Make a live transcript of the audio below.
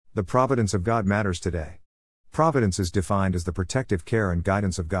The providence of God matters today. Providence is defined as the protective care and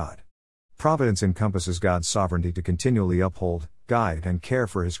guidance of God. Providence encompasses God's sovereignty to continually uphold, guide, and care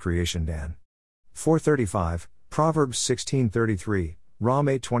for His creation. Dan. 4:35, Proverbs 16:33, Rom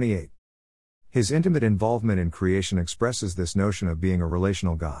 8:28. His intimate involvement in creation expresses this notion of being a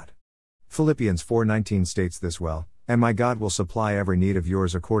relational God. Philippians 4:19 states this well, "And my God will supply every need of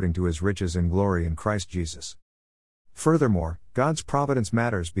yours according to His riches in glory in Christ Jesus." Furthermore, God's providence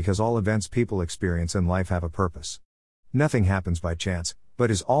matters because all events people experience in life have a purpose. Nothing happens by chance,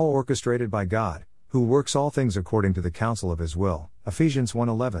 but is all orchestrated by God, who works all things according to the counsel of His will. Ephesians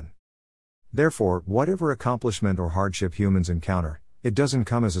 1:11. Therefore, whatever accomplishment or hardship humans encounter, it doesn't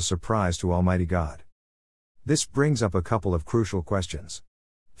come as a surprise to Almighty God. This brings up a couple of crucial questions.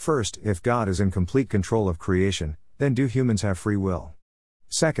 First, if God is in complete control of creation, then do humans have free will?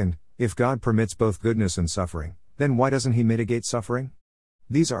 Second, if God permits both goodness and suffering, then why doesn't He mitigate suffering?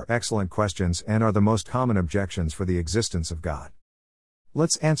 These are excellent questions and are the most common objections for the existence of God.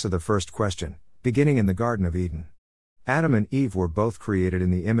 Let's answer the first question, beginning in the Garden of Eden. Adam and Eve were both created in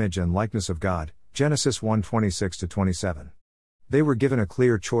the image and likeness of God, Genesis 1:26-27. They were given a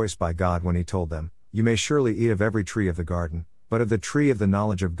clear choice by God when He told them, "You may surely eat of every tree of the garden, but of the tree of the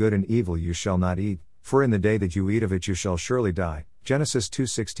knowledge of good and evil you shall not eat, for in the day that you eat of it you shall surely die." Genesis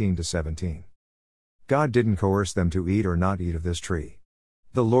 2:16-17. God didn't coerce them to eat or not eat of this tree.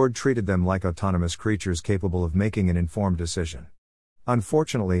 The Lord treated them like autonomous creatures capable of making an informed decision.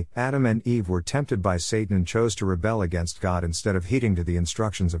 Unfortunately, Adam and Eve were tempted by Satan and chose to rebel against God instead of heeding to the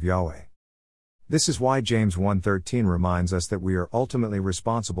instructions of Yahweh. This is why James 1:13 reminds us that we are ultimately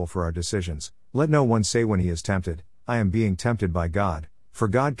responsible for our decisions. "Let no one say when he is tempted, I am being tempted by God, for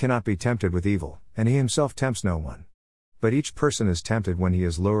God cannot be tempted with evil, and He Himself tempts no one. But each person is tempted when he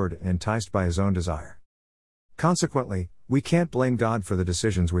is lured and enticed by his own desire." Consequently, we can't blame God for the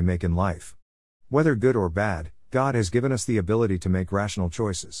decisions we make in life. Whether good or bad, God has given us the ability to make rational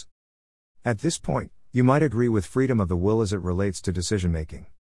choices. At this point, you might agree with freedom of the will as it relates to decision-making.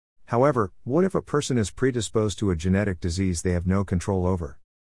 However, what if a person is predisposed to a genetic disease they have no control over?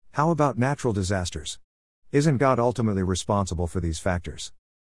 How about natural disasters? Isn't God ultimately responsible for these factors?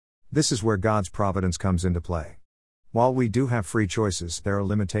 This is where God's providence comes into play. While we do have free choices, there are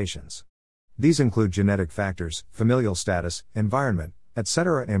limitations. These include genetic factors, familial status, environment,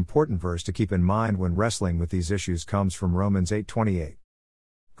 etc. An important verse to keep in mind when wrestling with these issues comes from Romans 8:28.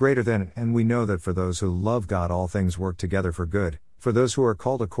 Greater than, and we know that for those who love God all things work together for good, for those who are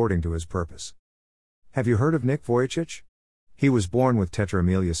called according to His purpose. Have you heard of Nick Vujicic? He was born with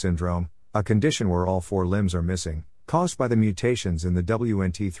tetraamelia syndrome, a condition where all four limbs are missing, caused by the mutations in the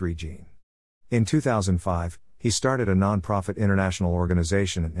WNT3 gene. In 2005, he started a non-profit international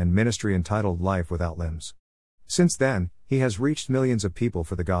organization and ministry entitled Life Without Limbs. Since then, he has reached millions of people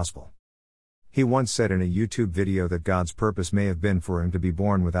for the gospel. He once said in a YouTube video that God's purpose may have been for him to be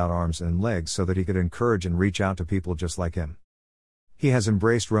born without arms and legs so that he could encourage and reach out to people just like him. He has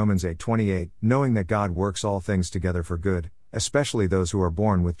embraced Romans 8:28, knowing that God works all things together for good, especially those who are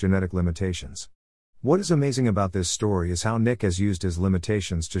born with genetic limitations. What is amazing about this story is how Nick has used his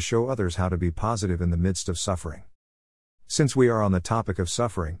limitations to show others how to be positive in the midst of suffering. Since we are on the topic of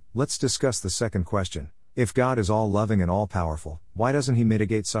suffering, let's discuss the second question. If God is all-loving and all-powerful, why doesn't He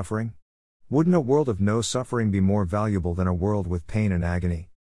mitigate suffering? Wouldn't a world of no suffering be more valuable than a world with pain and agony?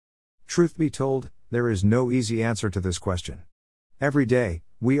 Truth be told, there is no easy answer to this question. Every day,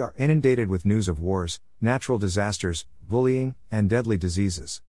 we are inundated with news of wars, natural disasters, bullying, and deadly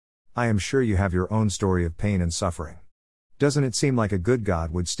diseases. I am sure you have your own story of pain and suffering. Doesn't it seem like a good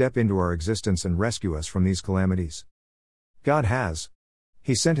God would step into our existence and rescue us from these calamities? God has.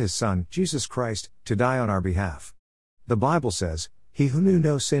 He sent His Son, Jesus Christ, to die on our behalf. The Bible says, "He who knew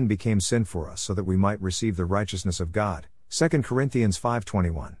no sin became sin for us so that we might receive the righteousness of God." 2 Corinthians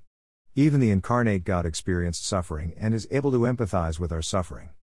 5:21. Even the incarnate God experienced suffering and is able to empathize with our suffering.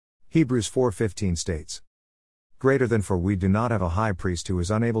 Hebrews 4:15 states, "Greater than, for we do not have a high priest who is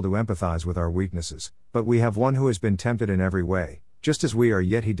unable to empathize with our weaknesses, but we have one who has been tempted in every way, just as we are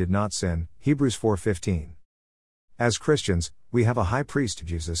yet he did not sin." Hebrews 4:15. As Christians, we have a high priest,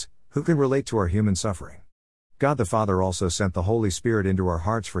 Jesus, who can relate to our human suffering. God the Father also sent the Holy Spirit into our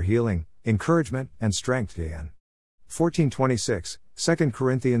hearts for healing, encouragement, and strength. John 14:26, 2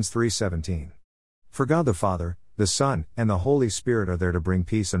 Corinthians 3:17. For God the Father, the Son, and the Holy Spirit are there to bring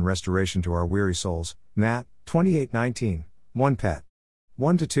peace and restoration to our weary souls. Matt 28:19, 1 Pet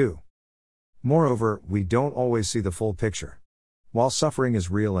 1-2. Moreover, we don't always see the full picture. While suffering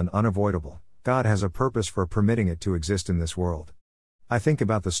is real and unavoidable, God has a purpose for permitting it to exist in this world. I think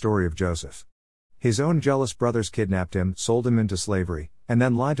about the story of Joseph. His own jealous brothers kidnapped him, sold him into slavery, and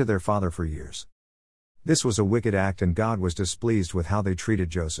then lied to their father for years. This was a wicked act, and God was displeased with how they treated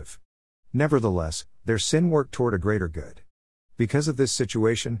Joseph. Nevertheless, their sin worked toward a greater good. Because of this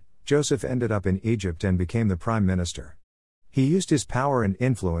situation, Joseph ended up in Egypt and became the prime minister. He used his power and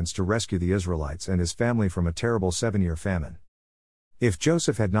influence to rescue the Israelites and his family from a terrible 7-year famine. If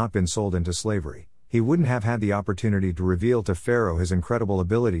Joseph had not been sold into slavery, he wouldn't have had the opportunity to reveal to Pharaoh his incredible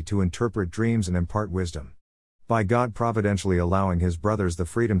ability to interpret dreams and impart wisdom. By God providentially allowing his brothers the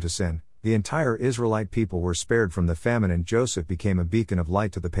freedom to sin, the entire Israelite people were spared from the famine, and Joseph became a beacon of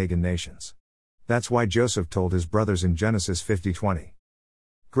light to the pagan nations. That's why Joseph told his brothers in Genesis 50:20.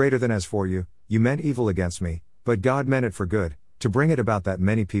 Greater than as for you, you meant evil against me, but God meant it for good, to bring it about that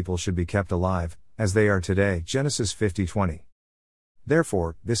many people should be kept alive, as they are today. Genesis 50:20.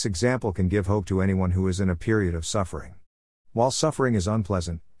 Therefore, this example can give hope to anyone who is in a period of suffering. While suffering is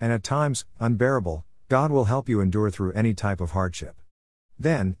unpleasant, and at times, unbearable, God will help you endure through any type of hardship.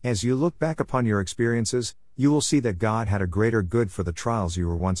 Then, as you look back upon your experiences, you will see that God had a greater good for the trials you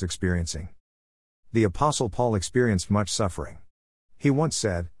were once experiencing. The Apostle Paul experienced much suffering. He once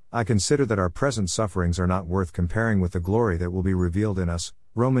said, "I consider that our present sufferings are not worth comparing with the glory that will be revealed in us."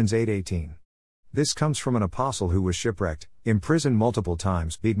 Romans 8:18. This comes from an apostle who was shipwrecked, imprisoned multiple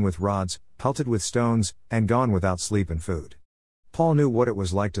times, beaten with rods, pelted with stones, and gone without sleep and food. Paul knew what it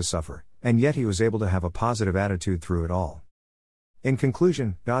was like to suffer, and yet he was able to have a positive attitude through it all. In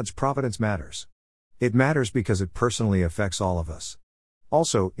conclusion, God's providence matters. It matters because it personally affects all of us.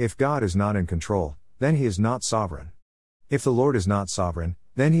 Also, if God is not in control, then he is not sovereign. If the Lord is not sovereign,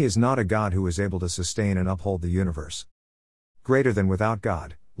 then he is not a God who is able to sustain and uphold the universe. Greater than without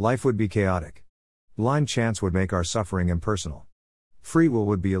God, life would be chaotic. Blind chance would make our suffering impersonal. Free will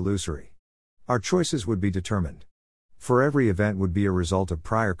would be illusory. Our choices would be determined. For every event would be a result of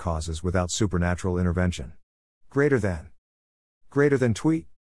prior causes without supernatural intervention. Greater than tweet.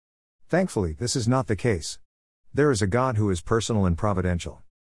 Thankfully, this is not the case. There is a God who is personal and providential.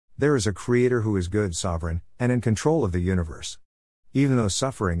 There is a Creator who is good, sovereign, and in control of the universe. Even though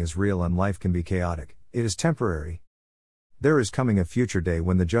suffering is real and life can be chaotic, it is temporary. There is coming a future day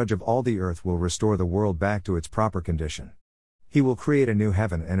when the Judge of all the earth will restore the world back to its proper condition. He will create a new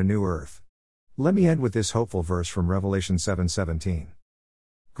heaven and a new earth. Let me end with this hopeful verse from Revelation 7:17.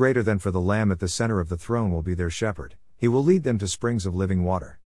 Greater than for the Lamb at the center of the throne will be their shepherd, he will lead them to springs of living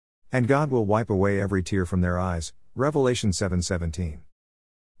water. And God will wipe away every tear from their eyes. Revelation 7:17.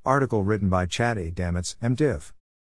 Article written by Chad A. Damitz, MDiv.